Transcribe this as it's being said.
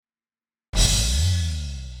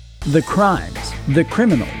The crimes, the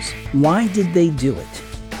criminals, why did they do it?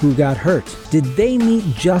 Who got hurt? Did they meet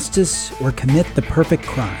justice or commit the perfect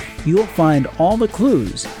crime? You'll find all the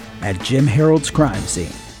clues at Jim Harold's Crime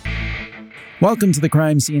Scene. Welcome to the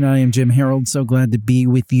Crime Scene. I am Jim Harold. So glad to be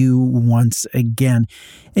with you once again.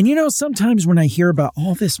 And you know, sometimes when I hear about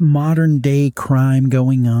all this modern day crime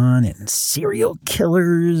going on and serial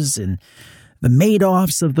killers and the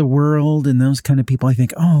Madoffs of the world and those kind of people, I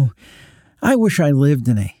think, oh, I wish I lived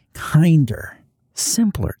in a kinder,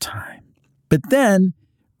 simpler time. But then,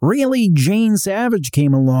 really, Jane Savage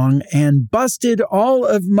came along and busted all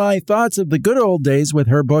of my thoughts of the good old days with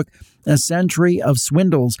her book, A Century of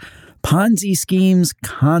Swindles, Ponzi Schemes,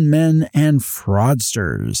 Con Men, and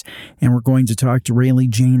Fraudsters. And we're going to talk to Rayleigh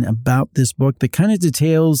Jane about this book that kind of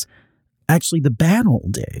details actually the bad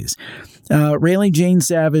old days. Rayleigh Jane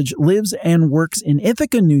Savage lives and works in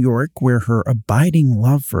Ithaca, New York, where her abiding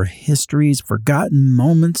love for history's forgotten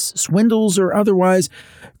moments, swindles or otherwise,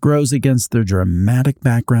 grows against the dramatic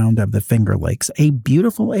background of the Finger Lakes, a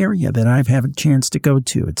beautiful area that I've had a chance to go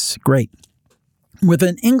to. It's great. With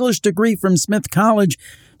an English degree from Smith College,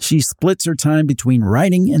 she splits her time between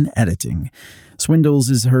writing and editing. Swindles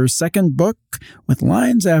is her second book, with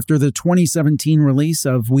lines after the 2017 release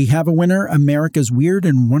of We Have a Winner, America's Weird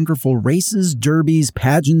and Wonderful Races, Derbies,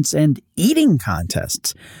 Pageants, and Eating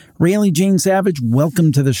Contests. Rayleigh Jane Savage,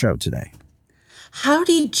 welcome to the show today.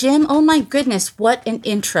 Howdy, Jim. Oh, my goodness. What an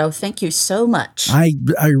intro. Thank you so much. I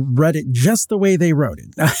read it just the way they wrote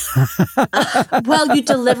it. Well, you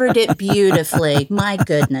delivered it beautifully. My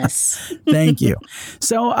goodness. Thank you.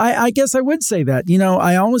 So I guess I would say that. You know,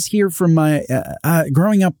 I always hear from my,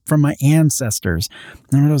 growing up from my ancestors,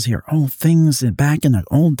 I would always hear, oh, things back in the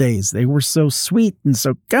old days, they were so sweet and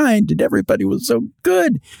so kind and everybody was so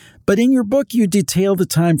good. But in your book, you detail the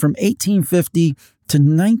time from 1850 to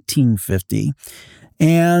 1950.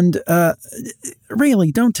 And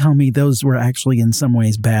really, don't tell me those were actually in some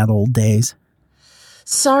ways bad old days.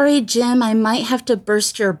 Sorry, Jim, I might have to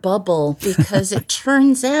burst your bubble because it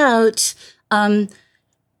turns out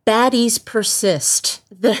baddies persist.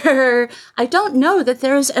 I don't know that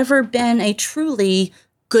there has ever been a truly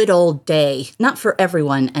good old day, not for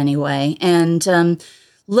everyone anyway. And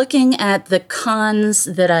looking at the cons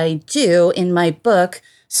that I do in my book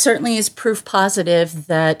certainly is proof positive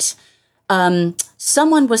that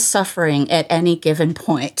someone was suffering at any given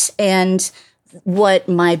point. And what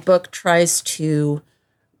my book tries to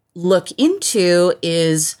look into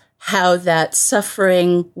is how that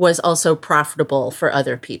suffering was also profitable for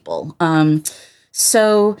other people.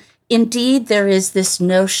 So indeed, there is this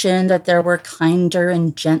notion that there were kinder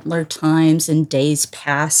and gentler times in days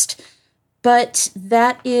past, but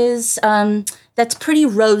that is that's pretty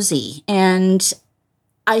rosy and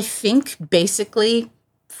I think basically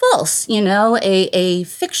false, you know, a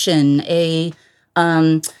fiction, an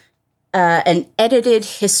edited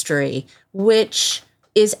history, which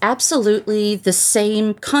is absolutely the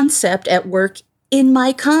same concept at work in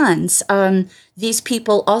my cons. These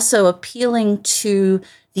people also appealing to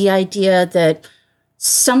the idea that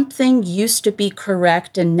something used to be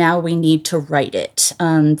correct and now we need to right it.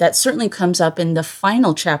 That certainly comes up in the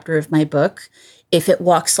final chapter of my book, If It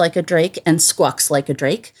Walks Like a Drake and Squawks Like a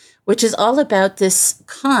Drake, which is all about this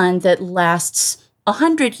con that lasts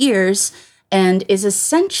 100 years and is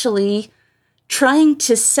essentially trying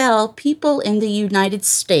to sell people in the United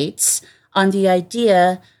States on the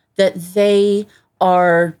idea that they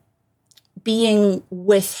are being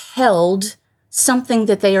withheld something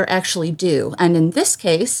that they are actually due. And in this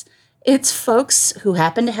case, it's folks who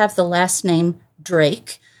happen to have the last name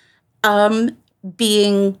Drake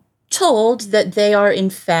being told that they are in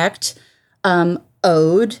fact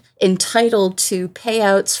entitled to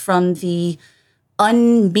payouts from the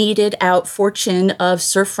unmeted out fortune of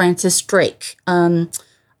Sir Francis Drake. And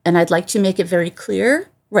I'd like to make it very clear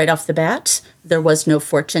right off the bat, there was no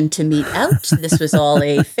fortune to mete out. This was all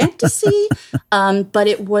a fantasy, but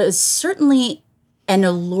it was certainly an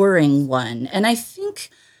alluring one. And I think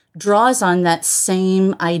draws on that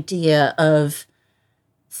same idea of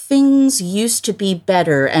things used to be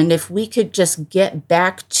better. And if we could just get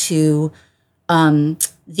back to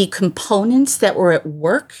the components that were at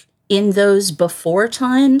work in those before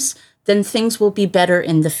times, then things will be better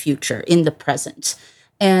in the future, in the present.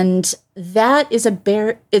 And that is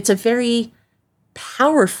it's a very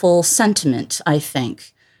powerful sentiment, I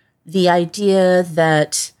think. The idea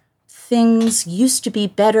that things used to be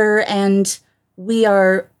better and we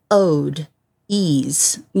are owed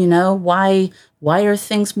ease. You know, why are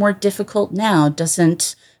things more difficult now?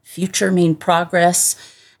 Doesn't future mean progress?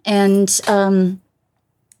 And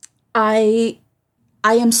I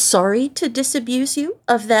I am sorry to disabuse you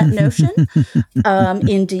of that notion,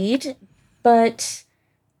 indeed, but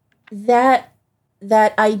that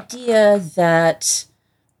idea that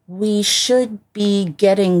we should be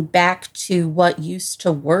getting back to what used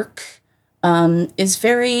to work is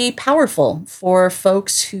very powerful for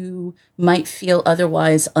folks who might feel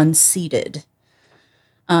otherwise unseated.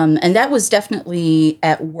 And that was definitely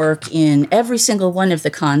at work in every single one of the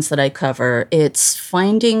cons that I cover. It's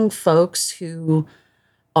finding folks who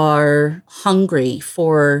are hungry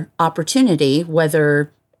for opportunity,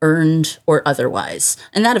 whether earned or otherwise.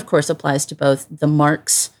 And that, of course, applies to both the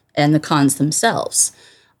marks and the cons themselves.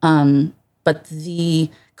 But the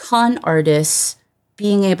con artists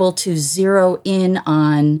being able to zero in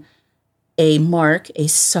on a mark, a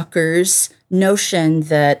sucker's notion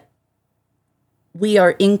that we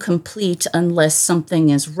are incomplete unless something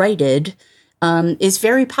is righted, is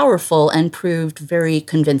very powerful and proved very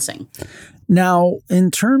convincing. Now,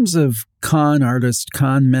 in terms of con artists,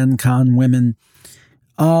 con men, con women,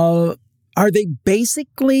 are they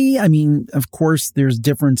basically, I mean, of course, there's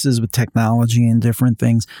differences with technology and different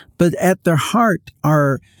things, but at their heart,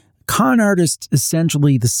 are con artists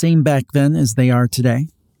essentially the same back then as they are today?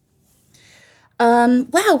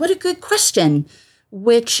 Wow, what a good question,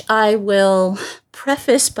 which I will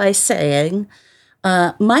preface by saying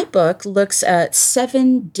my book looks at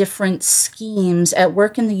 7 different schemes at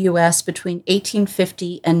work in the U.S. between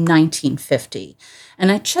 1850 and 1950.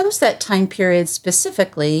 And I chose that time period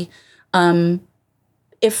specifically,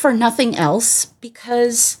 if for nothing else,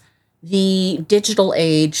 because the digital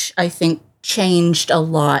age, I think, changed a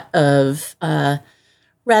lot of,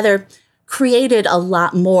 rather created a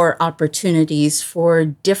lot more opportunities for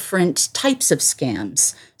different types of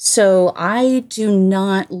scams. So I do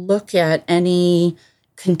not look at any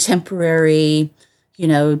contemporary,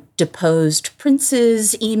 deposed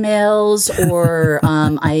princes emails or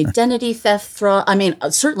identity theft fraud. I mean,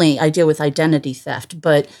 certainly I deal with identity theft,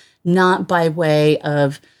 but not by way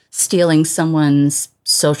of stealing someone's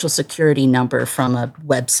social security number from a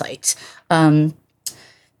website.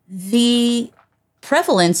 The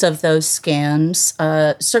prevalence of those scams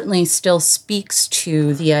certainly still speaks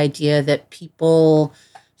to the idea that people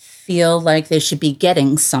feel like they should be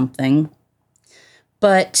getting something.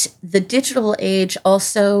 But the digital age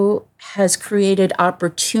also has created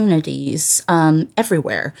opportunities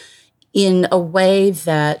everywhere in a way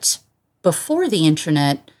that before the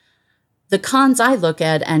internet, the cons I look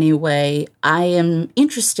at anyway, I am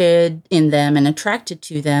interested in them and attracted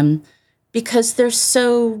to them because they're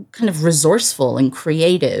so kind of resourceful and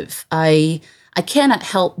creative. I cannot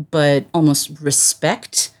help but almost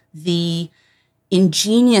respect the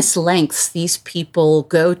ingenious lengths these people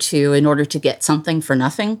go to in order to get something for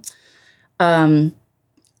nothing. And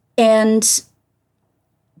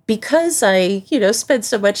because I, spend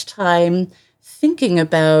so much time thinking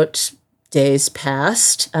about days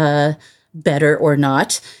past, better or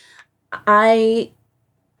not, I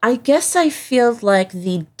guess I feel like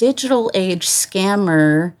the digital age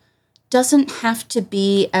scammer doesn't have to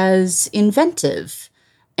be as inventive.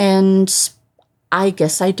 And I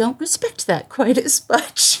guess I don't respect that quite as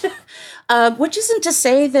much. Which isn't to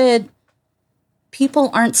say that people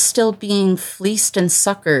aren't still being fleeced and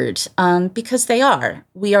suckered, because they are.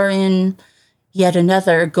 We are in yet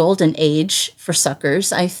another golden age for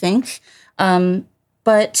suckers, I think.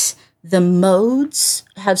 But the modes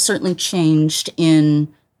have certainly changed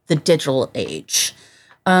in the digital age.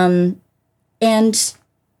 And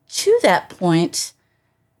to that point,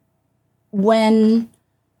 when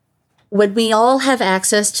we all have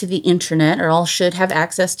access to the internet, or all should have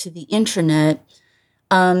access to the internet,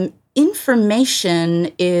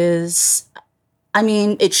 information is,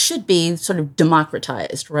 it should be sort of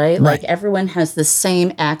democratized, right? Like everyone has the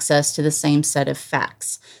same access to the same set of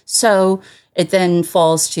facts. So it then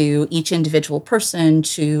falls to each individual person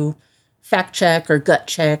to fact check or gut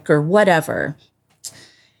check or whatever.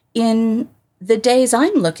 In the days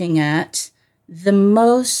I'm looking at, the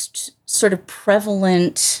most sort of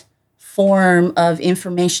prevalent form of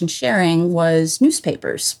information sharing was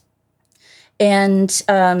newspapers. And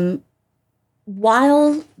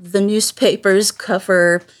while the newspapers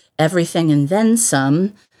cover everything and then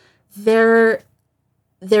some, there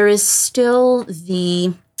is still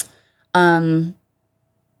the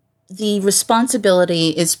responsibility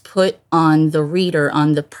is put on the reader,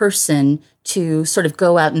 on the person, to sort of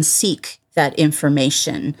go out and seek that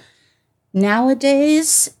information.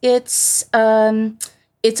 Nowadays, it's a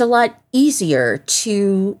lot easier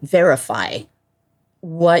to verify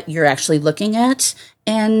what you're actually looking at.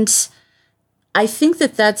 And I think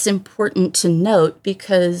that that's important to note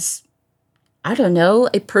because I don't know,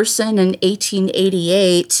 a person in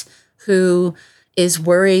 1888 who is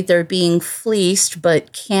worried they're being fleeced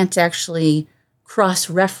but can't actually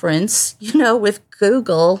cross-reference, with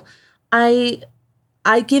Google. I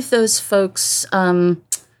give those folks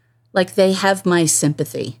like they have my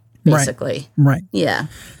sympathy, basically. Right. Yeah.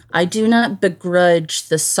 I do not begrudge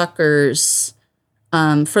the suckers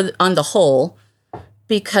on the whole,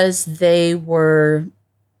 because they were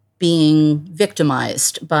being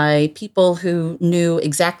victimized by people who knew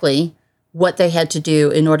exactly what they had to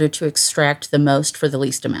do in order to extract the most for the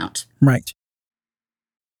least amount. Right.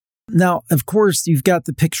 Now, of course, you've got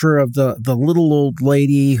the picture of the little old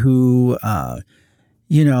lady who,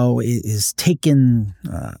 is taken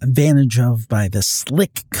advantage of by the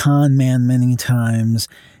slick con man many times,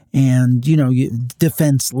 and,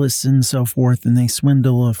 defenseless and so forth, and they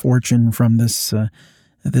swindle a fortune from this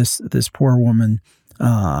poor woman.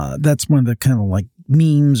 That's one of the kind of like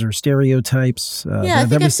memes or stereotypes. I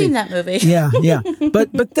think I've seen that movie. Yeah.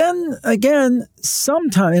 But then again,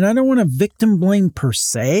 sometimes, and I don't want to victim blame per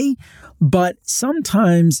se, but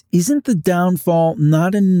sometimes isn't the downfall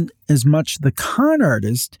not in as much the con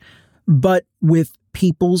artist, but with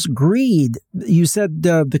people's greed? You said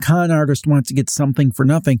the con artist wants to get something for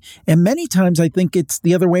nothing. And many times I think it's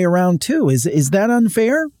the other way around too. Is that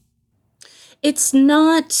unfair? It's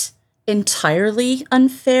not entirely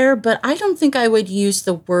unfair, but I don't think I would use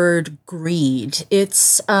the word greed.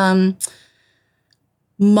 It's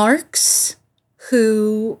marks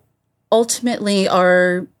who ultimately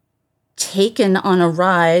are taken on a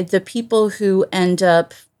ride. The people who end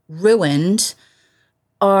up ruined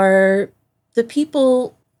are the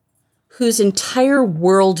people whose entire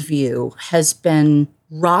worldview has been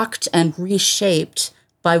rocked and reshaped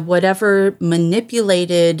by whatever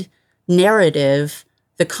manipulated narrative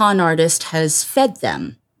the con artist has fed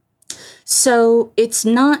them. So it's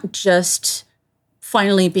not just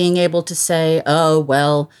finally being able to say, oh,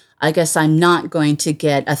 well, I guess I'm not going to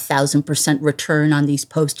get 1,000% return on these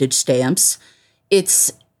postage stamps.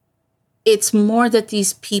 It's more that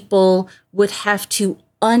these people would have to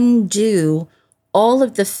undo all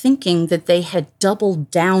of the thinking that they had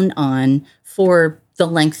doubled down on for the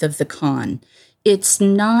length of the con. It's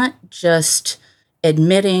not just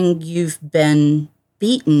admitting you've been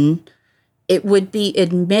beaten. It would be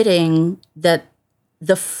admitting that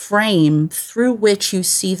the frame through which you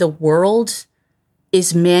see the world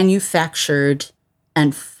is manufactured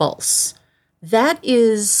and false. That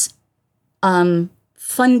is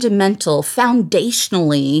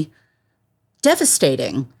foundationally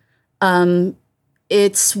devastating.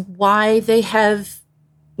 It's why they have,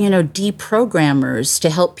 deprogrammers to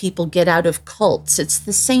help people get out of cults. It's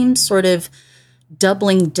the same sort of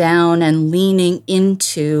doubling down and leaning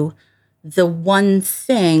into the one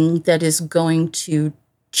thing that is going to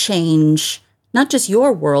change not just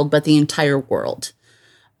your world, but the entire world.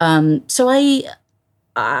 So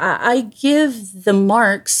I give the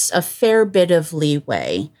marks a fair bit of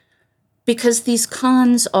leeway because these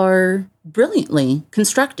cons are brilliantly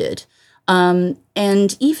constructed.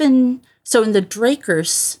 And even so in the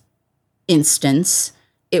Drakers instance,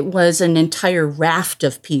 it was an entire raft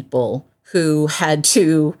of people who had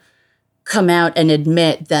to come out and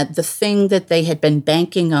admit that the thing that they had been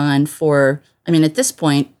banking on for, at this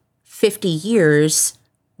point, 50 years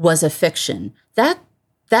was a fiction. That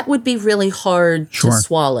would be really hard to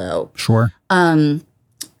swallow. Sure.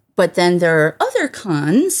 But then there are other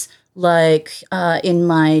cons, like in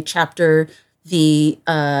my chapter, The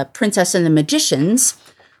Princess and the Magicians.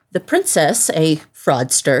 The princess, a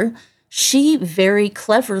fraudster, she very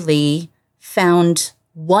cleverly found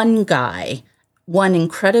one guy, one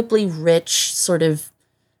incredibly rich, sort of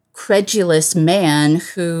credulous man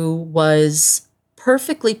who was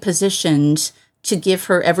perfectly positioned to give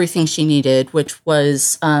her everything she needed, which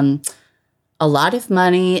was a lot of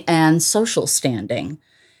money and social standing.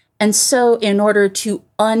 And so in order to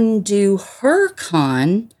undo her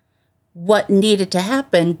con, what needed to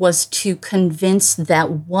happen was to convince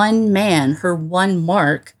that one man, her one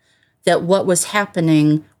mark, that what was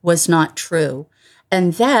happening was not true.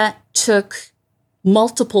 And that took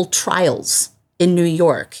multiple trials in New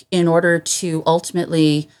York in order to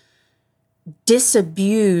ultimately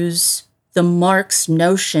disabuse the mark's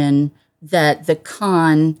notion that the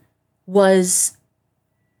con was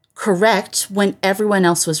correct when everyone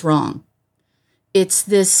else was wrong. It's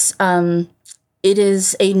this, it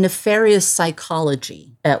is a nefarious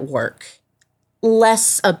psychology at work,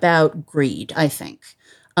 less about greed, I think.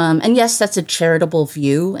 And yes, that's a charitable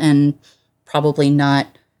view and probably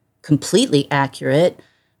not completely accurate,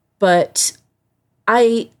 but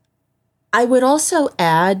I would also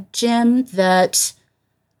add, Jim, that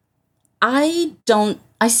I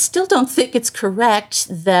still don't think it's correct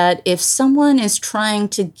that if someone is trying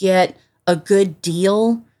to get a good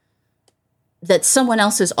deal that someone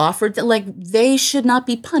else has offered, that like they should not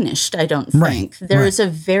be punished, I don't think. There is a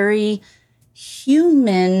very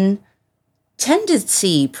human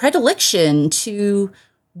tendency, predilection to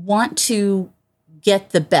want to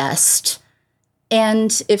get the best.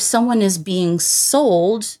 And if someone is being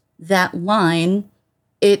sold that line,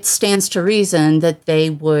 it stands to reason that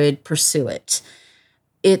they would pursue it.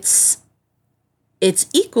 It's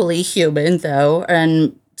equally human, though,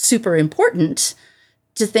 and super important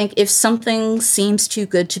to think if something seems too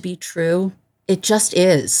good to be true, it just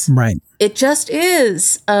is. Right. It just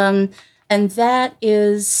is. And that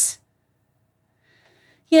is,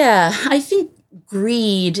 yeah, I think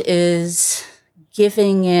greed is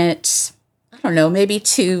giving it, I don't know, maybe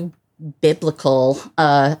too biblical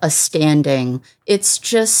a standing. It's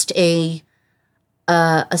just a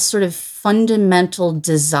sort of fundamental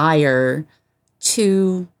desire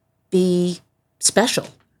to be special.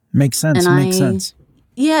 Makes sense. Makes sense.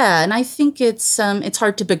 Yeah, and I think it's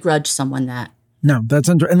hard to begrudge someone that. No,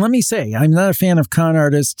 and let me say, I'm not a fan of con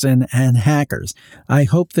artists and hackers. I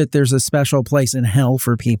hope that there's a special place in hell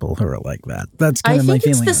for people who are like that. That's kind of my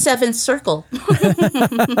feeling. I think it's the seventh circle.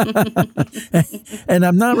 And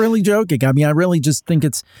I'm not really joking. I mean, I really just think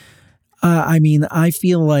it's, I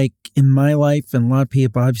feel like in my life and a lot of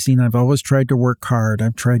people I've seen, I've always tried to work hard.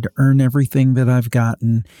 I've tried to earn everything that I've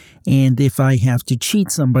gotten. And if I have to cheat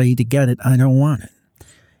somebody to get it, I don't want it.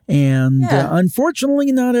 And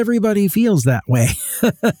unfortunately, not everybody feels that way.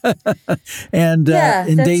 And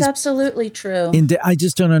that's absolutely true. And I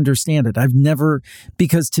just don't understand it. I've never,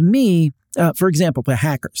 because to me, for example, the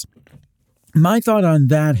hackers, my thought on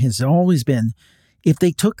that has always been, if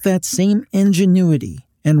they took that same ingenuity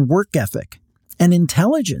and work ethic and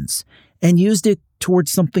intelligence and used it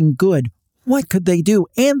towards something good, what could they do?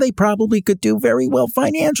 And they probably could do very well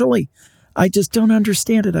financially. I just don't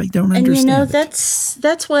understand it. I don't understand. And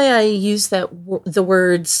that's why I use the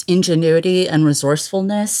words ingenuity and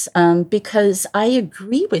resourcefulness, because I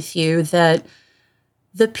agree with you that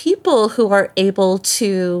the people who are able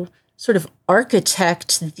to sort of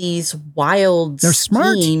architect these wild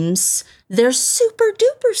schemes, they're super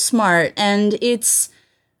duper smart, and it's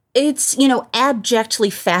abjectly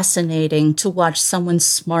fascinating to watch someone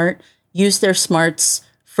smart use their smarts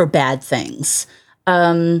for bad things.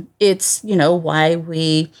 It's, why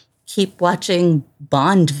we keep watching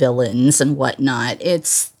Bond villains and whatnot.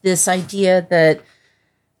 It's this idea that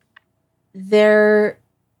they're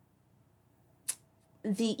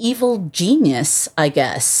the evil genius, I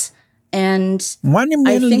guess. And $1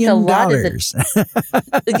 million.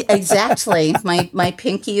 Exactly. My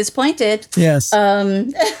pinky is pointed. Yes.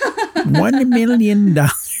 $1 million.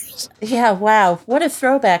 Yeah. Wow. What a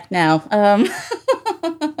throwback now.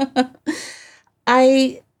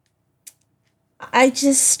 I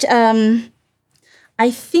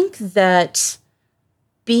think that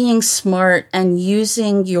being smart and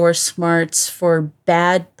using your smarts for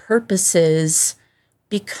bad purposes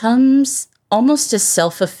becomes almost a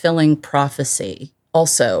self-fulfilling prophecy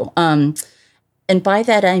also. And by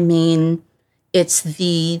that, I mean, it's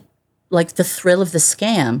the thrill of the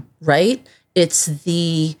scam, right? It's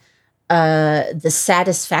the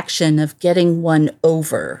satisfaction of getting one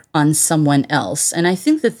over on someone else. And I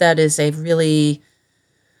think that is a really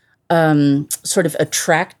sort of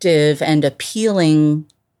attractive and appealing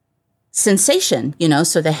sensation,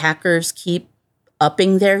 so the hackers keep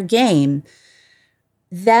upping their game.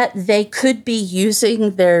 That they could be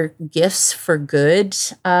using their gifts for good,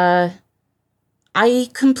 I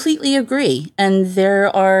completely agree. And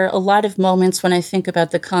there are a lot of moments when I think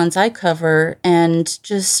about the cons I cover and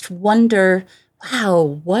just wonder,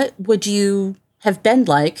 wow, what would you have been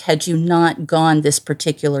like had you not gone this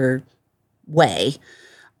particular way?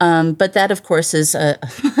 But that, of course, is a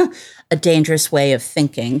dangerous way of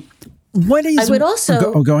thinking. What is? I would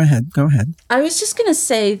also... Go ahead. I was just going to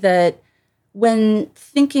say that when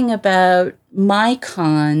thinking about my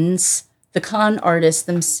cons, the con artists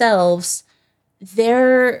themselves,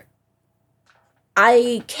 I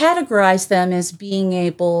categorize them as being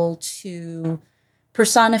able to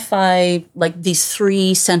personify like these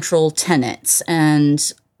three central tenets.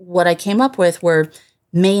 And what I came up with were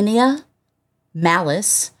mania,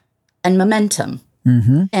 malice, and momentum.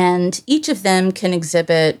 Mm-hmm. And each of them can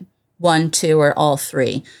exhibit one, two, or all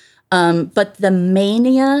three. But the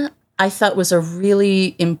mania, I thought, was a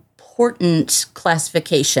really important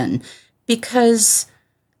classification because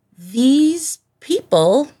these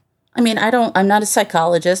people, I mean, I'm not a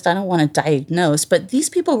psychologist, I don't want to diagnose, but these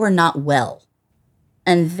people were not well.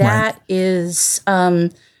 And that is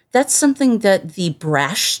that's something that the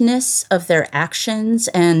brashness of their actions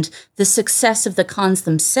and the success of the cons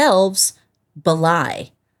themselves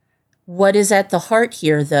belie. What is at the heart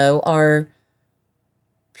here, though, are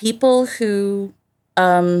people who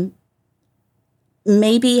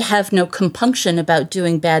maybe have no compunction about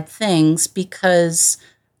doing bad things because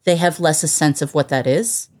they have less a sense of what that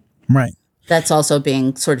is. Right. That's also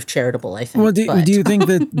being sort of charitable, I think. Well, do you think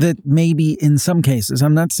that maybe in some cases,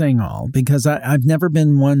 I'm not saying all, because I've never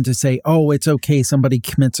been one to say, oh, it's okay, somebody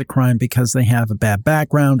commits a crime because they have a bad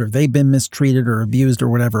background or they've been mistreated or abused or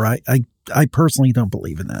whatever. I personally don't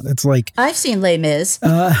believe in that. It's like... I've seen Les Mis.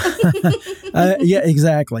 Yeah,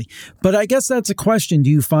 exactly. But I guess that's a question. Do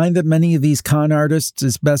you find that many of these con artists,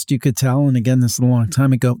 as best you could tell, and again, this is a long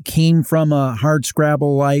time ago, came from a hard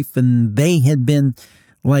scrabble life and they had been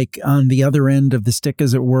like on the other end of the stick,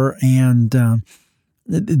 as it were, and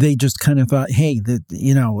they just kind of thought, hey,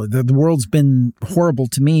 the world's been horrible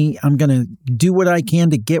to me. I'm going to do what I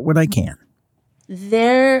can to get what I can.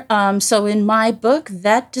 So in my book,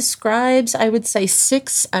 that describes, I would say,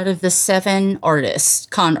 6 out of the 7 artists,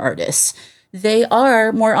 con artists. They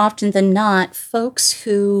are, more often than not, folks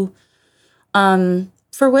who,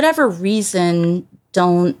 for whatever reason,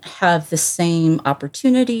 don't have the same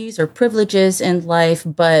opportunities or privileges in life,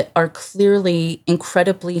 but are clearly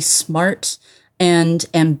incredibly smart and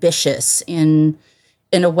ambitious in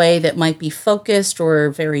a way that might be focused or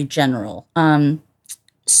very general.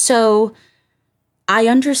 So I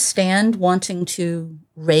understand wanting to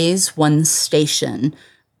raise one's station,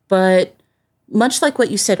 but much like what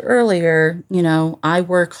you said earlier, I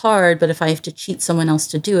work hard, but if I have to cheat someone else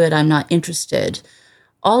to do it, I'm not interested.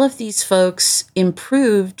 All of these folks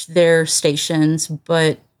improved their stations,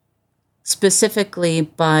 but specifically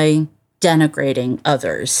by denigrating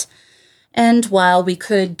others. And while we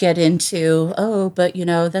could get into, but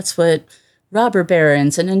that's what robber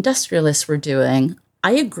barons and industrialists were doing,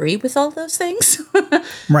 I agree with all those things.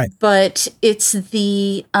 Right. But it's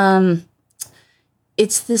this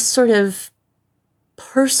sort of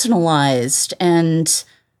personalized and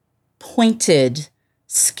pointed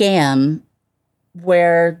scam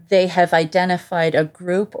where they have identified a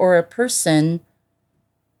group or a person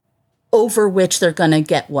over which they're going to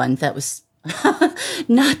get one. That was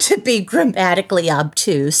not to be grammatically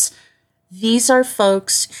obtuse. These are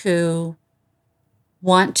folks who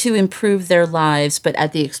want to improve their lives, but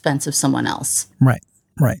at the expense of someone else. Right.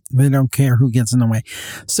 Right. They don't care who gets in the way.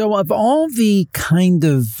 So of all the kind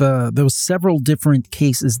of those several different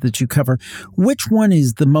cases that you cover, which one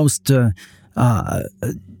is the most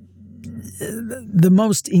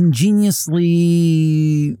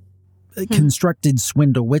ingeniously constructed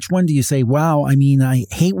swindle? Which one do you say, wow, I mean, I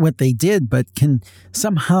hate what they did, but can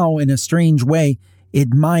somehow in a strange way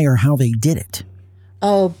admire how they did it?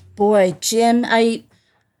 Oh boy, Jim, I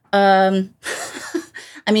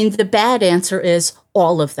mean, the bad answer is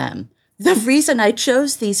all of them. The reason I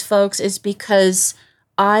chose these folks is because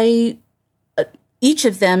each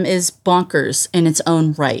of them is bonkers in its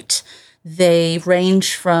own right. They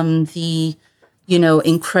range from the,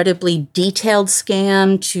 incredibly detailed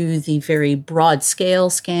scam to the very broad scale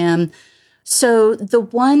scam. So the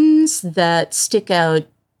ones that stick out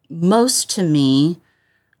most to me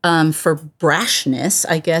for brashness,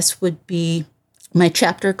 I guess, would be my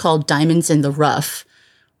chapter called Diamonds in the Rough,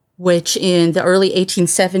 which in the early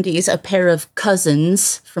 1870s, a pair of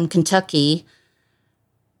cousins from Kentucky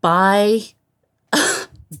buy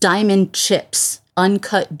diamond chips,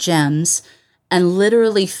 uncut gems, and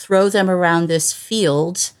literally throw them around this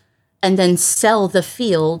field and then sell the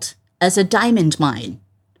field as a diamond mine.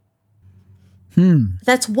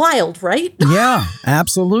 That's wild, right? Yeah,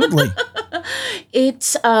 absolutely.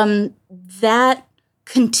 It's that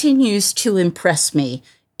continues to impress me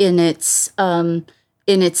in its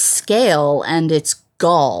scale and its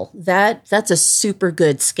gall. That's a super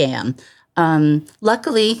good scam.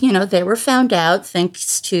 Luckily, they were found out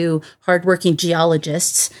thanks to hardworking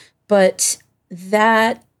geologists, but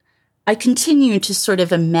that I continue to sort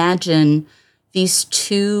of imagine these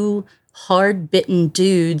two hard-bitten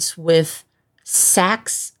dudes with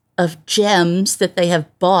sacks of gems that they have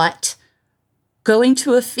bought going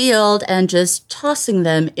to a field and just tossing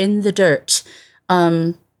them in the dirt.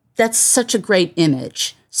 That's such a great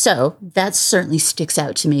image. So that certainly sticks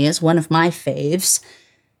out to me as one of my faves.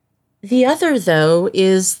 The other, though,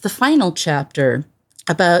 is the final chapter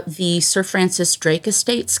about the Sir Francis Drake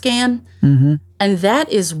estate scam. Mm-hmm. And that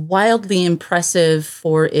is wildly impressive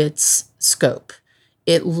for its scope.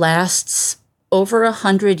 It lasts over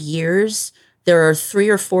 100 years. There are 3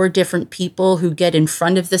 or 4 different people who get in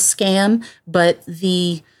front of the scam, but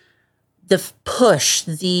the push,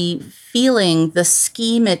 the feeling, the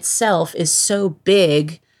scheme itself is so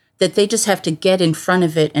big that they just have to get in front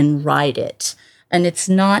of it and ride it. And it's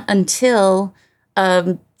not until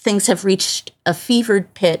things have reached a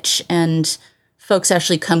fevered pitch and folks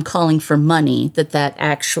actually come calling for money that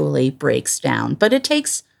actually breaks down. But it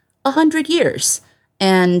takes 100 years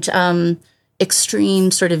and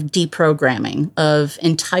extreme sort of deprogramming of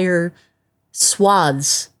entire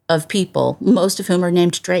swaths of people, most of whom are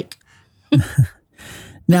named Drake.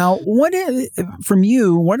 Now, from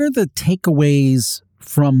you, what are the takeaways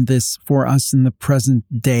from this for us in the present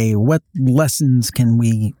day? What lessons can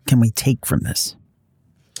we take from this?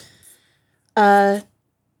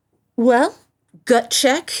 Well, gut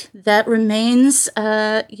check, that remains,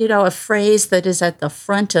 a phrase that is at the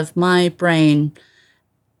front of my brain.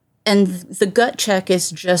 And the gut check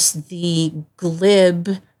is just the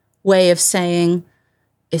glib way of saying,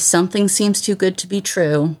 if something seems too good to be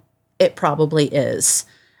true, it probably is.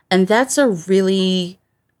 And that's a really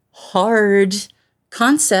hard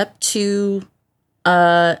concept to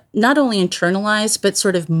not only internalize, but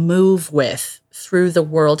sort of move with through the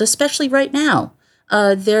world, especially right now.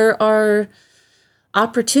 There are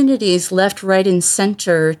opportunities left, right, and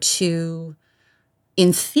center to,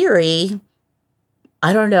 in theory,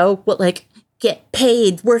 I don't know, get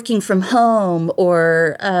paid working from home,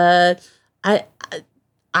 or I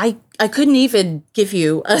couldn't even give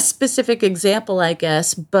you a specific example, I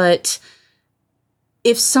guess, but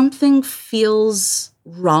if something feels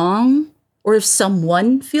wrong, or if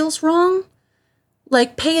someone feels wrong,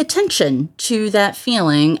 pay attention to that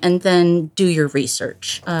feeling and then do your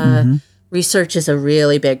research. Research is a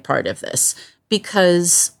really big part of this,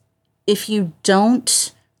 because if you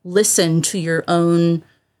don't listen to your own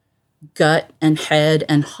gut and head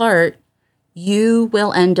and heart, you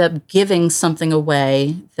will end up giving something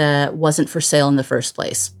away that wasn't for sale in the first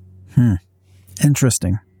place.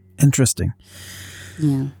 Interesting.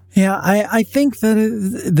 Yeah. Yeah, I think that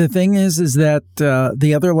the thing is that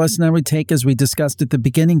the other lesson I would take, as we discussed at the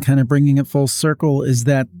beginning, kind of bringing it full circle, is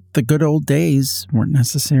that the good old days weren't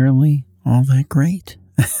necessarily all that great.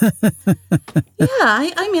 Yeah,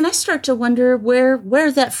 I start to wonder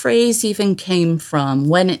where that phrase even came from,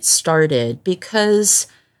 when it started, because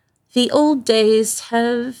the old days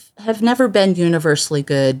have never been universally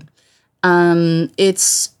good.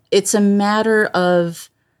 It's a matter of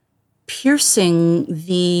piercing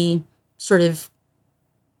the sort of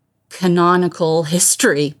canonical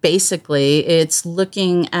history, basically. It's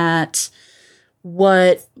looking at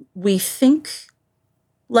what we think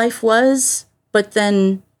life was, but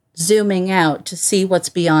then zooming out to see what's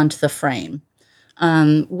beyond the frame,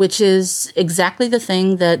 which is exactly the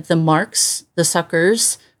thing that the marks, the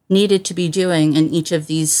suckers, needed to be doing in each of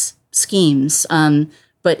these schemes.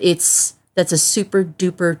 But that's a super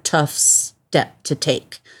duper tough step to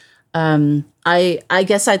take. I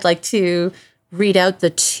guess I'd like to read out the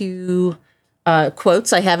two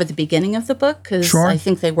quotes I have at the beginning of the book, because Sure. I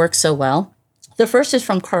think they work so well. The first is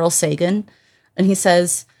from Carl Sagan, and he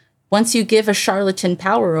says, "Once you give a charlatan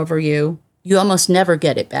power over you, you almost never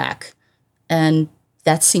get it back." And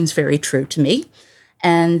that seems very true to me.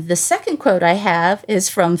 And the second quote I have is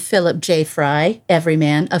from Philip J. Fry,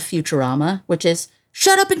 Everyman of Futurama, which is,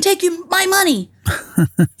 "Shut up and take my money."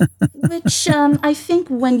 Which I think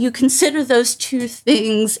when you consider those two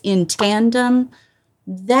things in tandem,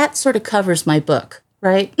 that sort of covers my book,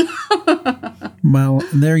 right? Well,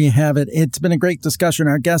 there you have it. It's been a great discussion.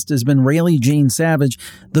 Our guest has been Rayleigh Jean Savage.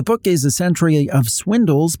 The book is A Century of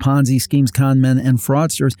Swindles, Ponzi Schemes, Con Men, and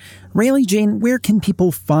Fraudsters. Rayleigh Jean, where can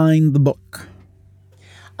people find the book?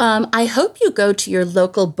 I hope you go to your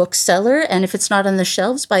local bookseller, and if it's not on the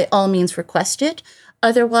shelves, by all means request it.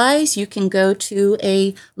 Otherwise, you can go to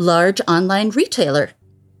a large online retailer.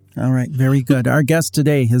 All right, very good. Our guest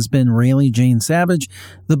today has been Rayleigh Jean Savage.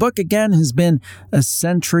 The book, again, has been A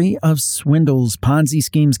Century of Swindles, Ponzi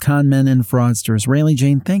Schemes, Con Men, and Fraudsters. Rayleigh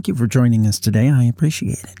Jean, thank you for joining us today. I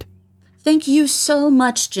appreciate it. Thank you so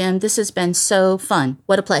much, Jim. This has been so fun.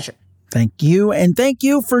 What a pleasure. Thank you, and thank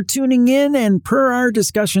you for tuning in. And per our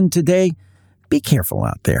discussion today, be careful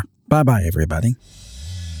out there. Bye-bye, everybody.